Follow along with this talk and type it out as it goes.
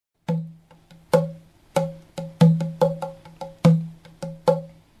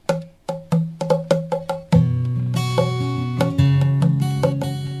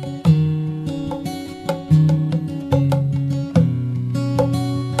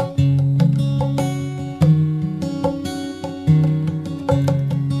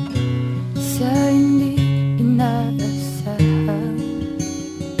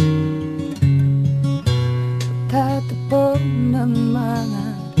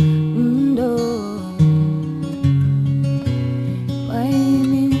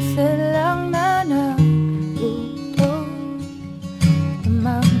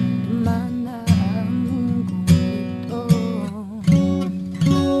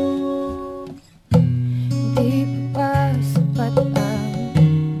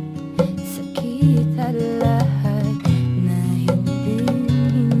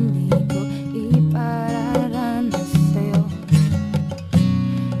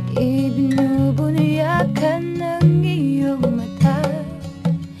Ibinubunyakan ng iyong mata,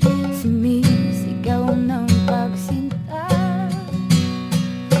 sumisigaw ng pagsinta.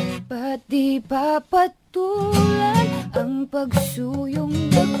 Ba't di papatulan ang pagsuyong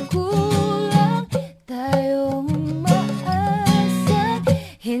nagkulang? Tayong umaasa,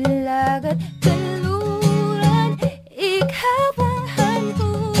 hilagat kanluran. Ikaw ang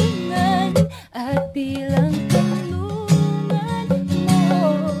hantungan at bilang kanlungan mo.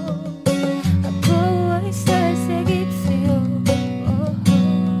 Ako ay sasagip sa'yo, oh, oh.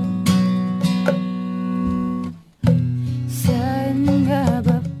 Saan nga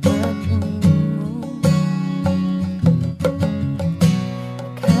ba patungo mo?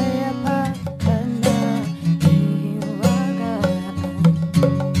 Kaya pa ka na ihiwagaan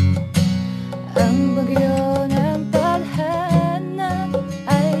ang bagyo ng tadhana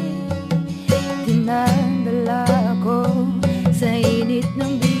ay dinadala ko sa init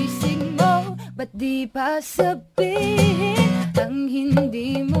ng bisig mo. Ba't di pa sabihin ang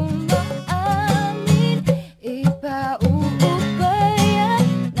hindi mo maamin?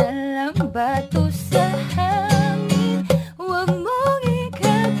 Ipauubayan na lang ba to sa hangin? Huwag mong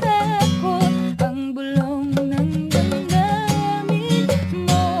ikatakot ang bulong ng damdamin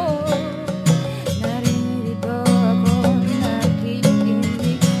mo. Naririto ako,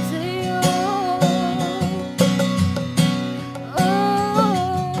 nakikinig sa'yo. Oh,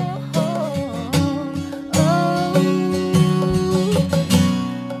 oh,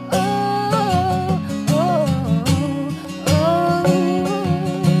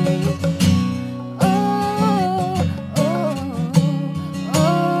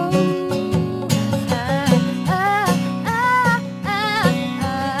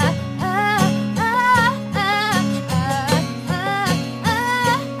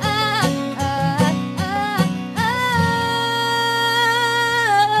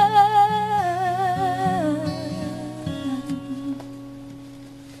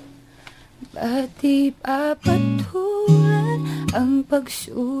 ba't di papatulan ang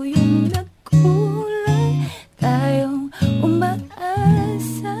pagsuyong nagkulang? Tayong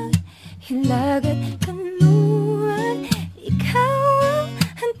umaasa, hilagat kanluran. Ikaw ang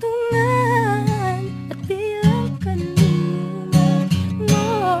hantungan at bilang kanlungan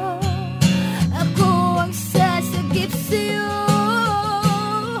mo. Ako ang sasagip sa'yo.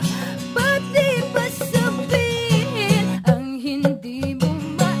 Ba't di ba sabihin ang hindi mo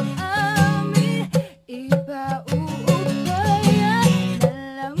maamin? Ipauubayan na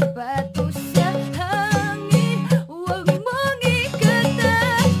lang ba to sa hangin? Huwag mong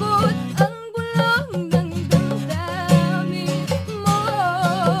ikatakot ang bulong ng damdamin mo.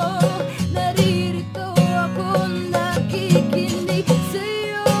 Naririto ako, nakikinig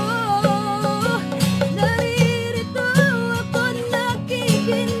sa'yo. Naririto ako,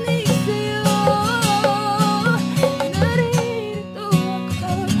 nakikinig sa'yo. Naririto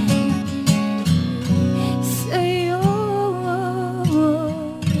ako, nakikinig sa'yo.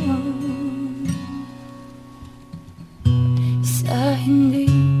 Sa hindi